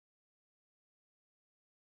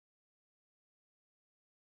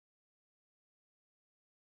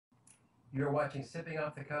You're watching Sipping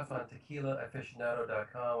Off the Cuff on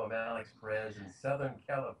TequilaAficionado.com. I'm Alex Perez in Southern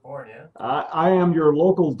California. I am your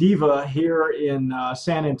local diva here in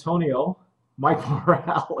San Antonio, Mike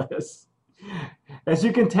Morales. As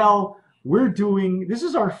you can tell, this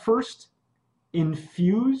is our first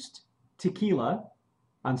infused tequila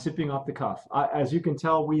on Sipping Off the Cuff. As you can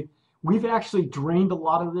tell, we've actually drained a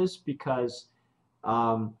lot of this because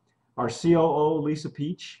um, our COO, Lisa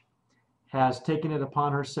Peach, has taken it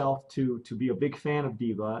upon herself to be a big fan of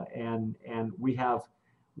Diva, and we have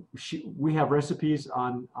recipes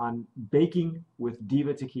on baking with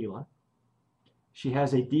Diva tequila. She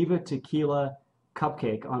has a Diva tequila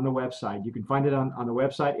cupcake on the website. You can find it on the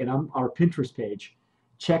website and on our Pinterest page.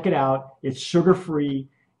 Check it out. It's sugar free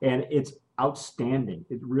and it's outstanding.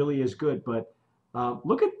 It really is good. But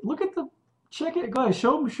look at the check it. Go ahead,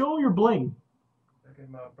 show your bling. Look at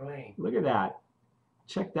my bling. Look at that.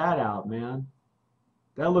 Check that out, man.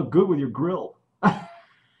 That'll look good with your grill.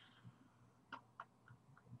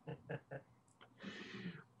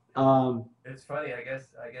 Um, It's funny. I guess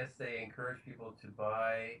they encourage people to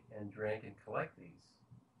buy and drink and collect these,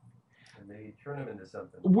 and maybe turn them into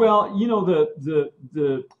something. well, you know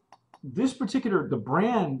the this particular the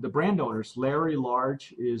brand owners, Larry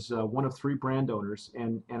Large is one of three brand owners,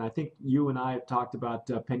 and I think you and I have talked about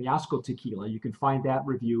Penasco Tequila. You can find that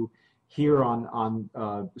review here on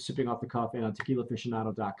Sipping Off the Cuff and on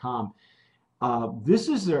TequilaAficionado.com. This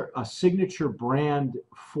is a signature brand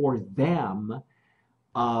for them.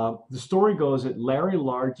 The story goes that Larry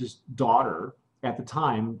Large's daughter at the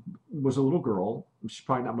time was a little girl. She's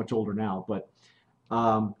probably not much older now, but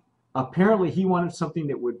um, apparently he wanted something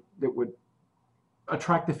that would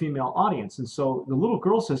attract the female audience. And so the little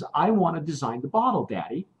girl says, "I want to design the bottle,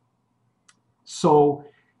 Daddy." So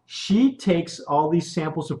she takes all these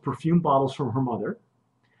samples of perfume bottles from her mother,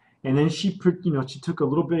 and then she took a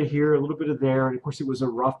little bit of here, a little bit of there, and of course it was a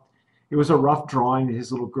rough drawing that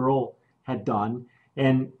his little girl had done,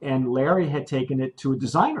 and Larry had taken it to a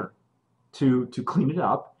designer to clean it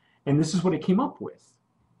up, and this is what it came up with.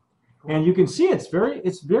 And Cool. you can see it's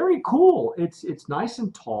very cool. It's nice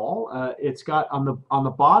and tall. It's got on the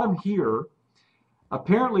bottom here.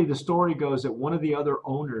 Apparently, the story goes that one of the other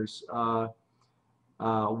owners'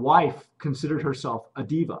 wife considered herself a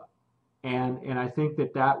diva, and I think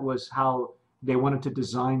that was how they wanted to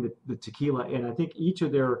design the tequila. And I think each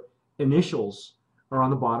of their initials are on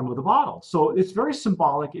the bottom of the bottle. So it's very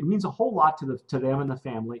symbolic. It means a whole lot to them and the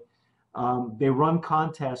family. They run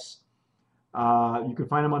contests. You can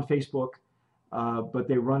find them on Facebook, but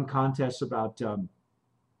they run contests about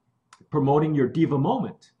promoting your diva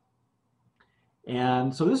moment.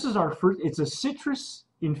 And so this is our first. It's a citrus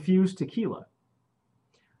infused tequila.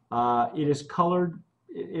 It is colored.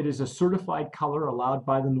 It is a certified color allowed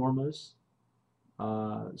by the normas.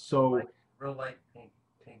 So Like real light pink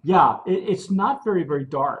yeah, color. it's not very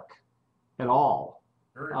dark at all.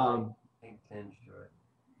 Very light Um, pink tinge to it.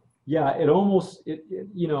 yeah,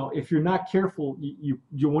 if you're not careful, you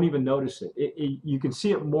won't even notice it. You can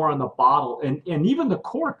see it more on the bottle, and even the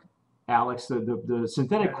cork, Alex, the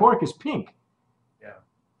synthetic Yeah, no, cork is pink. yeah.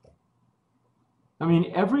 I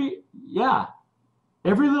mean, every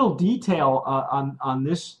little detail on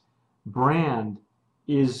this brand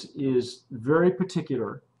is very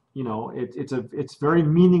particular. It's very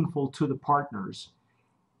meaningful to the partners,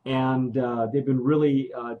 and they've been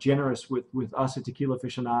really generous with us at Tequila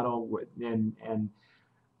Aficionado, and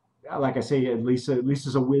like I say,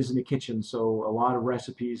 Lisa's a whiz in the kitchen, so a lot of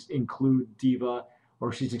recipes include Diva,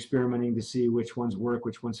 or she's experimenting to see which ones work,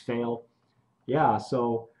 which ones fail. Yeah,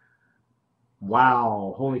 so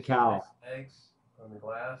wow, holy Nice, cow. nice legs on the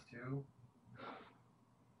glass too.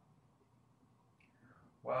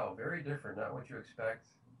 Wow, very different. Not what you expect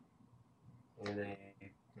in a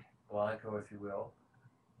blanco, if you will.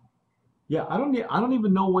 Yeah, I don't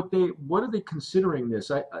even know what are they considering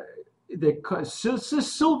this.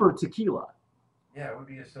 Silver tequila. Yeah, it would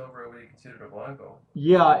be a silver. It would be considered a blanco.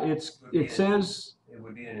 Yeah, It would be it an infused. says It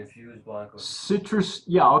would be an infused blanco tequila. citrus.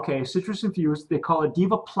 Yeah, okay, citrus infused. They call it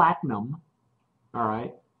Diva Platinum. All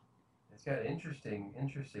right, It's got interesting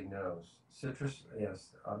nose. Citrus,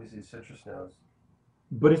 yes, obviously citrus nose.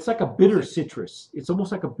 but it's like a Almost bitter like citrus. It's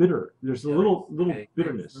almost like a bitter. There's a yeah, like little a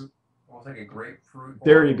bitterness. grapefruit, almost like a grapefruit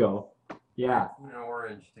There you orange, go. Yeah. grapefruit and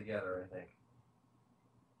orange together. I think.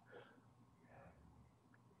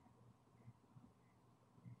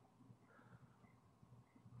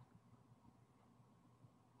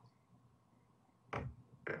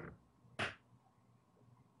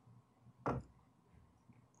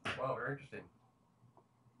 Wow, very interesting.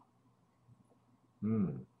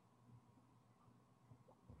 Mm.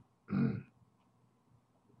 Mm.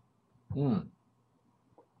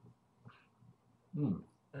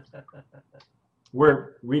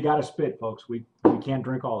 We got to spit, folks. We can't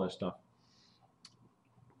drink all this stuff.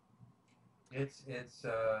 It's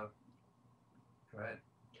go ahead.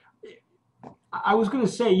 I was going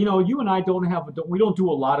to say, you and I we don't do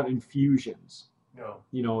a lot of infusions.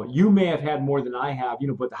 No. You may have had more than I have,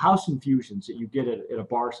 but the house infusions that you get at a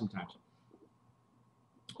bar sometimes,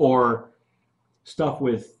 or stuff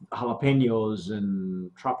with jalapenos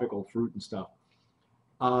and tropical fruit and stuff.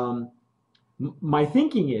 My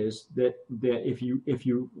thinking is that if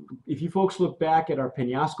you folks look back at our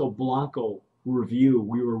Peñasco Blanco review,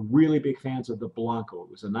 we were really big fans of the Blanco.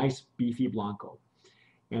 It was a nice beefy Blanco.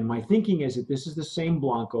 And my thinking is that this is the same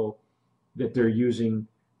Blanco that they're using,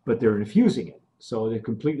 but they're infusing it. So they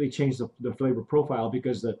completely changed the flavor profile,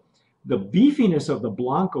 because the beefiness of the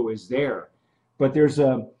Blanco is there, but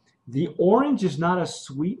the orange is not a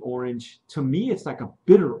sweet orange. To me, it's like a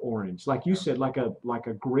bitter orange, like you said, like a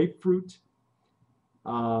grapefruit,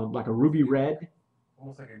 like a ruby red.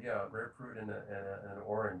 Almost like a grapefruit and an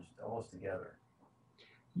orange almost together.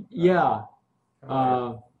 Yeah.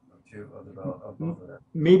 Of both of them.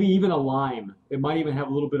 Maybe even a lime. It might even have a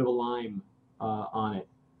little bit of a lime on it.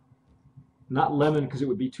 Not lemon, because it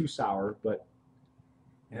would be too sour, but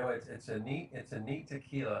it's a neat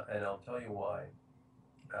tequila, and I'll tell you why.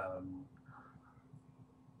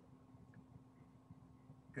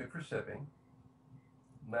 Good for sipping.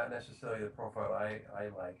 Not necessarily the profile I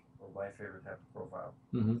like, or my favorite type of profile.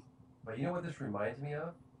 Mm-hmm. But you know what this reminds me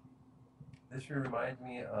of? This reminds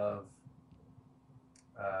me of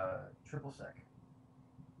triple sec.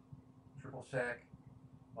 Triple sec,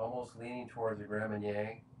 almost leaning towards a Grand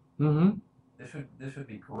Marnier. Mm-hmm. This would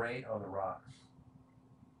be great on the rocks,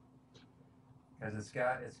 because it's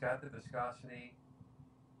got the viscosity,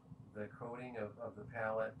 the coating of the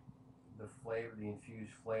palate, the flavor, the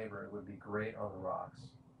infused flavor. It would be great on the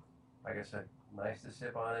rocks. Like I said, nice to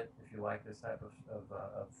sip on it if you like this type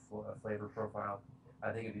of flavor profile.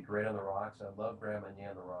 I think it'd be great on the rocks. I love Grand Marnier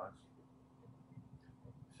on the rocks.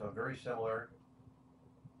 So very similar.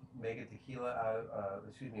 Make a tequila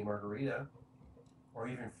margarita, or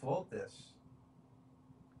even float this.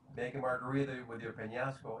 Make a margarita with your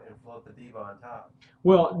Peñasco and float the Diva on top.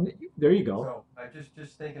 Well, there you go. So I'm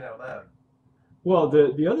just thinking out loud. Well,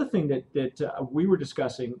 the other thing that we were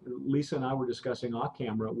discussing, Lisa and I were discussing off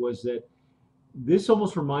camera, was that this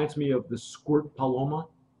almost reminds me of the squirt Paloma,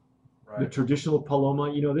 right? The traditional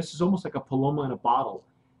Paloma. This is almost like a Paloma in a bottle.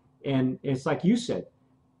 And it's like you said,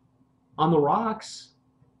 on the rocks,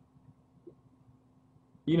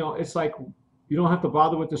 it's like you don't have to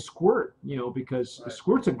bother with the squirt, because right. The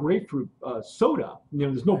squirt's a grapefruit soda.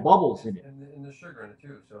 There's no bubbles in it. And there's sugar in it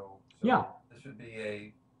too. So yeah. This would be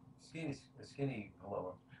a skinny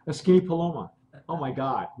Paloma. A skinny Paloma. Oh my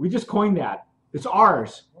God. We just coined that. It's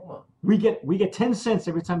ours. Paloma. We get 10 cents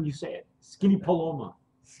every time you say it. Skinny Paloma.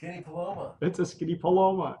 Skinny Paloma. It's a skinny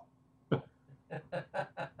Paloma.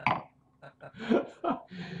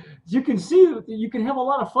 You can see, you can have a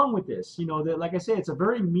lot of fun with this. Like I say, it's a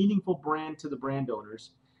very meaningful brand to the brand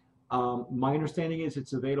owners. My understanding is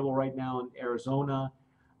it's available right now in Arizona,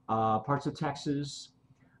 parts of Texas.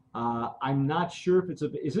 I'm not sure if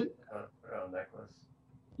is it? A necklace.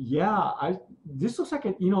 Yeah, this looks like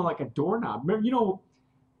like a doorknob. Remember,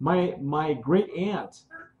 my great aunt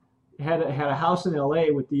had a house in LA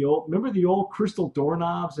with the old crystal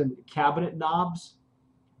doorknobs and cabinet knobs.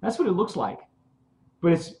 That's what it looks like.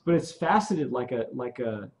 But it's faceted like a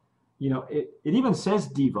it even says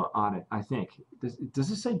Diva on it, I think. Does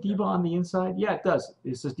it say Diva on the inside? Yeah, it does.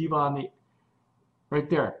 It says Diva on the right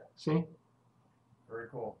there. See? Very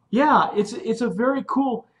cool. Yeah, it's a very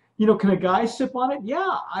cool. Can a guy sip on it?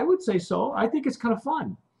 Yeah, I would say so. I think it's kind of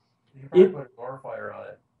fun. You can probably put a glorifier on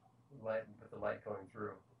it, with the light going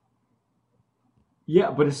through. Yeah,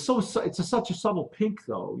 but it's such a subtle pink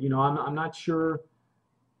though. I'm not sure.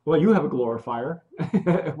 Well, you have a glorifier.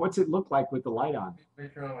 What's it look like with the light on? Let me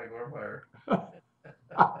turn on my glorifier.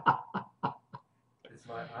 It's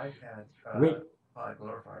my iPad. Wait.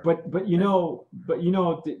 Glorifier. But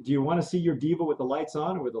do you want to see your Diva with the lights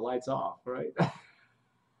on or with the lights off, right?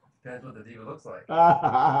 Depends what the Diva looks like.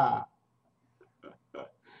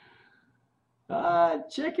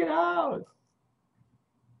 Check it out.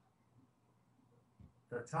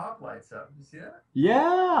 The top lights up. You see that?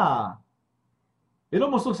 Yeah. It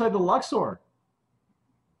almost looks like the Luxor.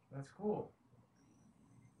 That's cool.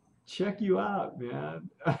 Check you out, man.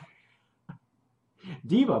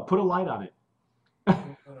 Diva, put a light on it.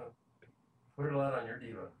 Put a light on your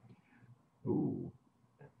Diva. Ooh.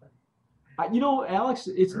 Alex,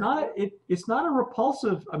 it's not a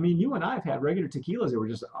repulsive. I mean, you and I have had regular tequilas that were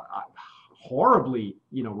just horribly,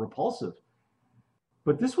 repulsive.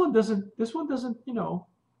 But this one doesn't. This one doesn't.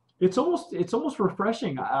 It's almost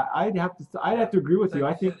refreshing. I'd Yeah. have to agree It's with you.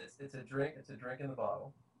 like I you think said, it's a drink. It's a drink in the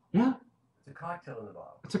bottle. yeah, It's a cocktail in the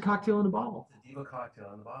bottle. it's a cocktail in a bottle. It's a diva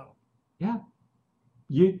cocktail in the bottle. Yeah,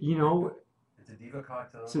 you know, It's a diva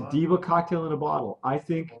cocktail in it's the a bottle. diva cocktail in a bottle. I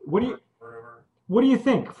think. What do you Word over. What do you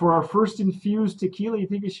think for our first infused tequila? You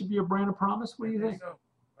think it should be a brand of promise? What I do you think think?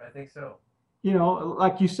 so. I think so.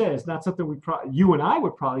 Like you said, it's not something you and I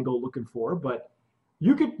would probably go looking for, but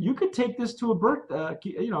you could take this to a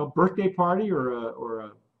birthday party or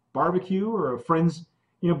a barbecue or a friend's,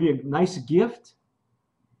 be a nice gift.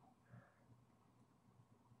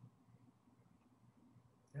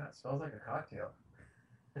 Yeah, it smells like a cocktail.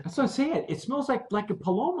 That's what I'm saying. It smells like a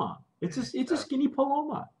Paloma. It's a Yeah. skinny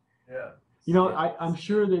Paloma. Yeah. I'm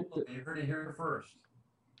sure that You heard it here first.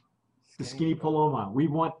 the skinny Paloma. We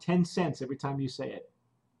want 10 cents every time you say it.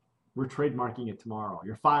 We're trademarking it tomorrow.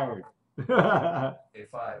 You're fired. Okay,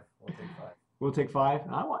 5. We'll take 5. We'll take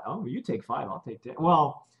 5. You take 5. I'll take 10.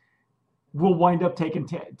 Well, we'll wind up taking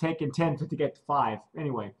 10 to get to 5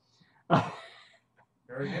 anyway.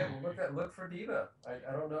 Very good. Well, look for Diva.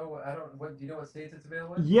 I don't know. What do you know? What states it's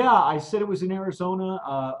available in? Yeah, I said it was in Arizona.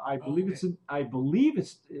 I Oh, believe okay. it's in. I believe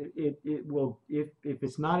it will. If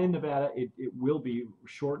it's not in Nevada, it will be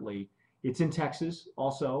shortly. It's in Texas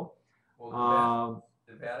also. Well, Um,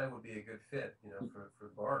 Nevada would be a good fit, for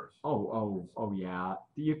bars. oh yeah.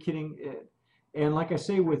 You're kidding. And like I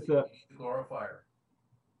say, with You need the glorifier.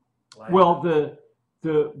 Light well, up.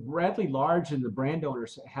 the Bradley Large and the brand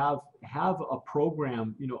owners have a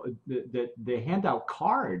program, that they hand out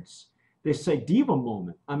cards. They say Diva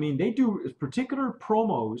Moment. I mean, they do particular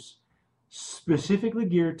promos specifically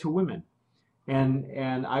geared to women.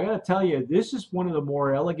 And I got to tell you, this is one of the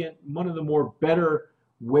more elegant, one of the more better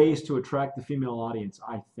ways to attract the female audience,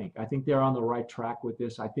 I think. I think they're on the right track with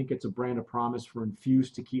this. I think it's a brand of promise for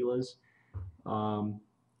infused tequilas. Um,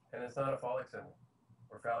 And it's not a phallic symbol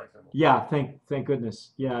or phallic symbol. Yeah, thank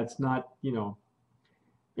goodness. Yeah, it's not,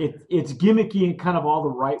 it's gimmicky in kind of all the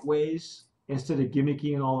right ways instead of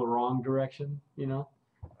gimmicky in all the wrong direction. I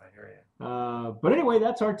hear you. But anyway,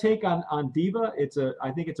 that's our take on Diva.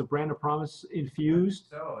 I think it's a brand of promise infused.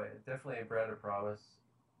 So it's definitely a brand of promise.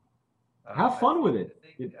 Have fun with I it.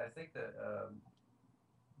 think that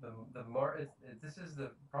this is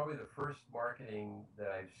probably the first marketing that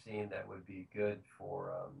I've seen that would be good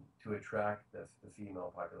for to attract the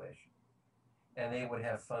female population, and they would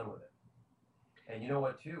have fun with it. And you know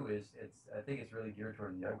what too is I think it's really geared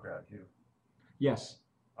toward the young crowd too. Yes,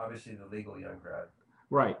 Obviously the legal young crowd.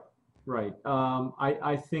 right, right.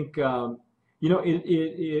 I think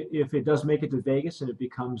if it does make it to Vegas and it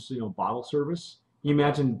becomes bottle service, you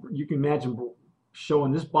can imagine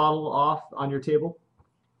showing this bottle off on your table.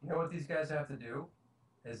 You know what these guys have to do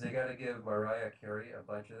is they got to give Mariah Carey a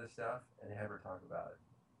bunch of this stuff and have her talk about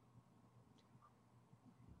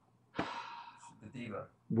it. The diva.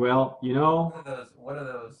 Well, One of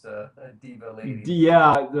those diva ladies.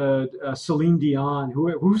 yeah, the Celine Dion.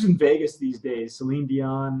 Who's in Vegas these days? Celine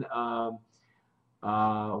Dion.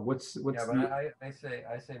 What's Yeah, but the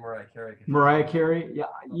I say Mariah Carey. 'Cause Mariah Carey? Yeah,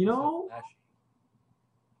 she's so flashy,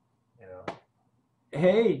 you know.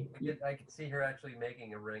 Hey, I could see her actually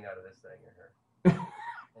making a ring out of this thing in her.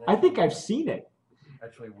 And I think I've seen it.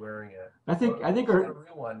 actually wearing it. I think Well, it's not a her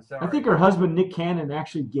real one. I Sorry. think her husband Nick Cannon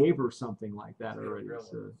actually gave her something like that It's not a already. real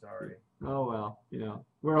So, one. Sorry. oh well,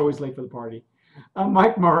 we're always late for the party. I'm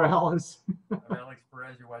Mike Morales. I'm Alex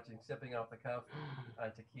Perez. You're watching Sipping Off the Cuff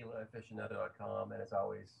on tequilaaficionado.com, and as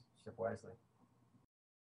always, sip wisely.